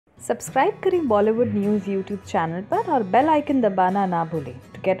Subscribe करें Bollywood news YouTube channel पर और बेल आइकन दबाना ना भूलें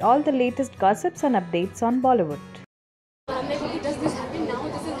to get all the latest gossips and updates on Bollywood. I'm like, okay, does this happen now?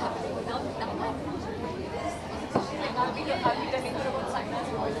 This is happening. But now I'll be telling her about Saina's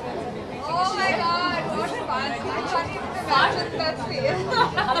boyfriend. Oh my god, what fun. I can't even imagine that face.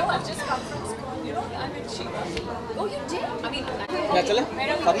 Hello, I've just come from school. You know, I'm in Shiva. Oh, you did? I mean, yeah, chale?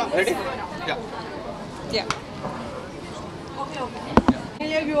 Sarna, ready? Yeah. Yeah. Okay.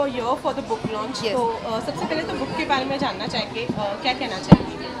 Genelia, you are here for the book launch. Yes. तो सबसे पहले तो book के बारे में जानना चाहेंगे क्या कहना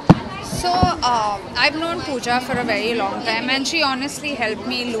चाहेंगे? So I've known Pooja for a very long time, and she honestly helped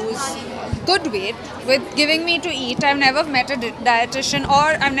me lose good weight with giving me to eat. I've never met a dietitian, or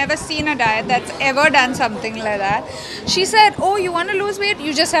I've never seen a diet that's ever done something like that. She said, "Oh, you want to lose weight?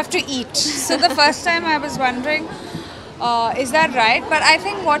 You just have to eat." So the first time I was wondering, is that right? But I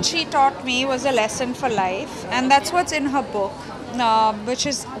think what she taught me was a lesson for life, and that's what's in her book. Which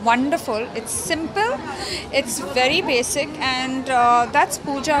is wonderful. It's simple, it's very basic, and that's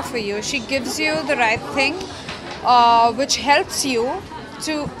Pooja for you. She gives you the right thing, which helps you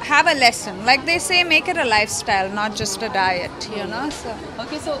to have a lesson. Like they say, make it a lifestyle, not just a diet, you know. So.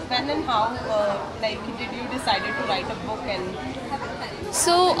 Okay, so when and how did you decided to write a book and?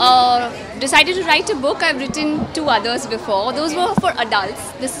 So, decided to write a book. I've written 2 others before. Those were for adults.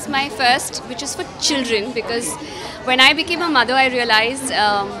 This is my first, which is for children, because when I became a mother, I realized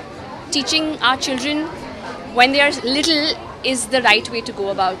teaching our children when they are little is the right way to go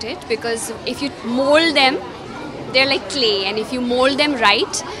about it, because if you mold them, they're like clay, and if you mold them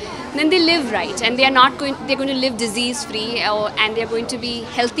right, then they live right, and they're going to live disease free, and they're going to be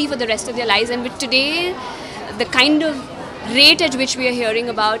healthy for the rest of their lives. And with today, the kind of rate at which we are hearing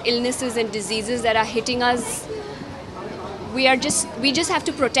about illnesses and diseases that are hitting us, we just have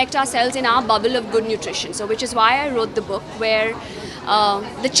to protect ourselves in our bubble of good nutrition. So which is why I wrote the book, where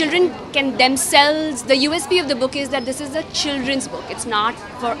the children can themselves, the USP of the book is that this is a children's book. It's not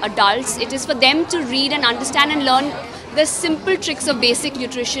for adults. It is for them to read and understand and learn the simple tricks of basic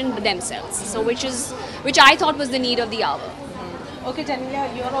nutrition themselves. So which I thought was the need of the hour. Okay, Genelia,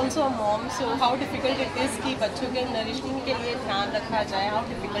 you are also a mom, so how difficult it is कि बच्चों के nourishment के लिए ध्यान रखा जाए? How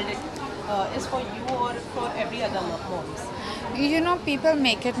difficult it is for you or for every other moms? You know, people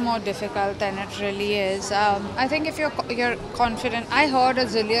make it more difficult than it really is. I think if you're confident, I heard a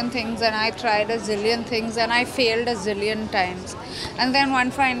zillion things and I tried a zillion things and I failed a zillion times. And then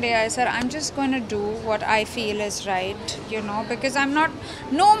one fine day I said, I'm just going to do what I feel is right, you know, because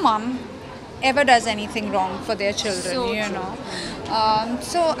no mom ever does anything wrong for their children, so you know.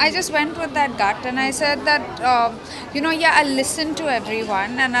 So I just went with that gut and I said that, I'll listen to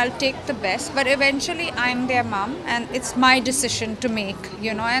everyone and I'll take the best, but eventually I'm their mom and it's my decision to make,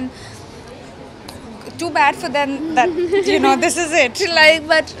 you know, and too bad for them that, you know, this is it. Like,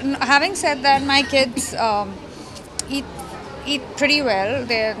 but having said that, my kids eat pretty well.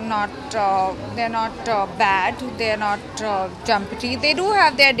 They're not bad. They're not jumpy. They do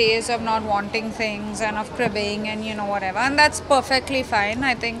have their days of not wanting things and of cribbing and you know whatever, and that's perfectly fine.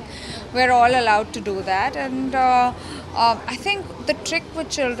 I think we're all allowed to do that, and I think the trick with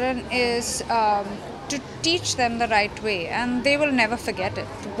children is to teach them the right way, and they will never forget it.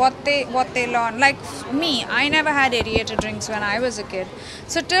 What they learn, like me, I never had aerated drinks when I was a kid,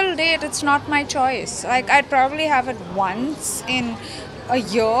 so till date it's not my choice. Like I'd probably have it once in a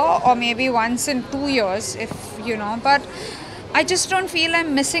year or maybe once in 2 years, if you know, but I just don't feel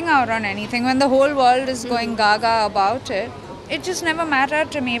I'm missing out on anything when the whole world is going gaga about it. It just never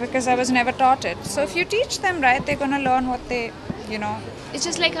mattered to me because I was never taught it. So if you teach them right, they're going to learn what they, you know. It's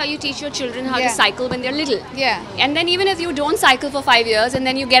just like how you teach your children how to cycle when they're little. Yeah. And then even if you don't cycle for 5 years and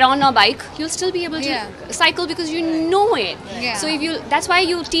then you get on a bike, you'll still be able to cycle because you know it. Yeah. So that's why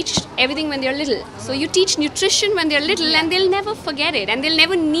you teach everything when they're little. So you teach nutrition when they're little and they'll never forget it, and they'll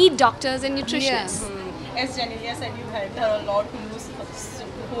never need doctors and nutritionists. Yeah. As Genelia said, you helped her a lot to lose a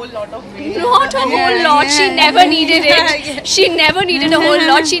whole lot of weight. Not a whole lot. She never needed it. She never needed a whole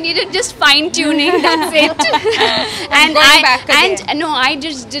lot. She needed just fine tuning. That's it. And I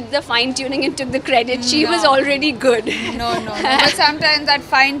just did the fine tuning and took the credit. She was already good. No. But sometimes that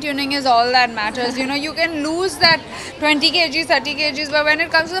fine tuning is all that matters. You know, you can lose that 20 kgs, 30 kgs, but when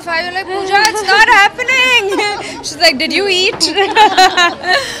it comes to the 5, you're like, Pooja, it's not happening. She's like, did you eat?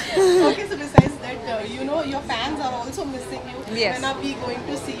 Okay, so besides that, your fans are also missing you. Yes. When are we going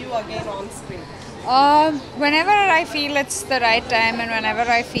to see you again on screen? Whenever I feel it's the right time and whenever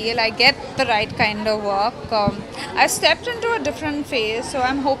I feel I get the right kind of work, I've stepped into a different phase, so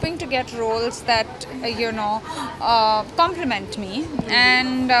I'm hoping to get roles that, complement me,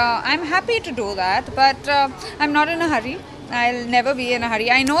 and I'm happy to do that, but I'm not in a hurry. I'll never be in a hurry.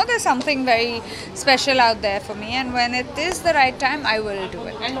 I know there's something very special out there for me, and when it is the right time, I will do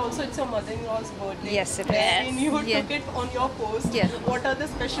it. And also, it's your mother-in-law's birthday. Yes, it is. And you Yes. took it on your post. Yes. What are the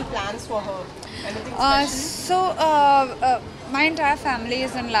special plans for her? Anything special? My entire family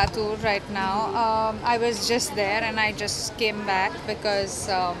is in Latur right now. I was just there and I just came back because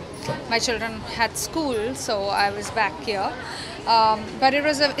my children had school, so I was back here. But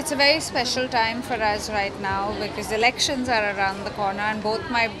it's a very special time for us right now because elections are around the corner and both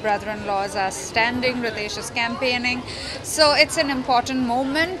my brother-in-laws are standing, Ritesh is campaigning. So it's an important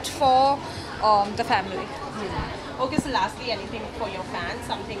moment for the family. Okay, so lastly, anything for your fans?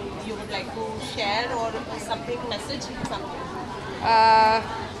 Something you would like to share or something, message? Something?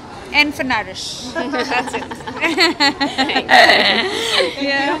 And for Nourish. That's it.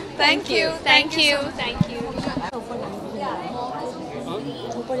 Yeah. Thank you. Thank you. Thank you.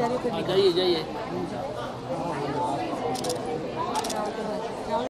 जाइए जाइए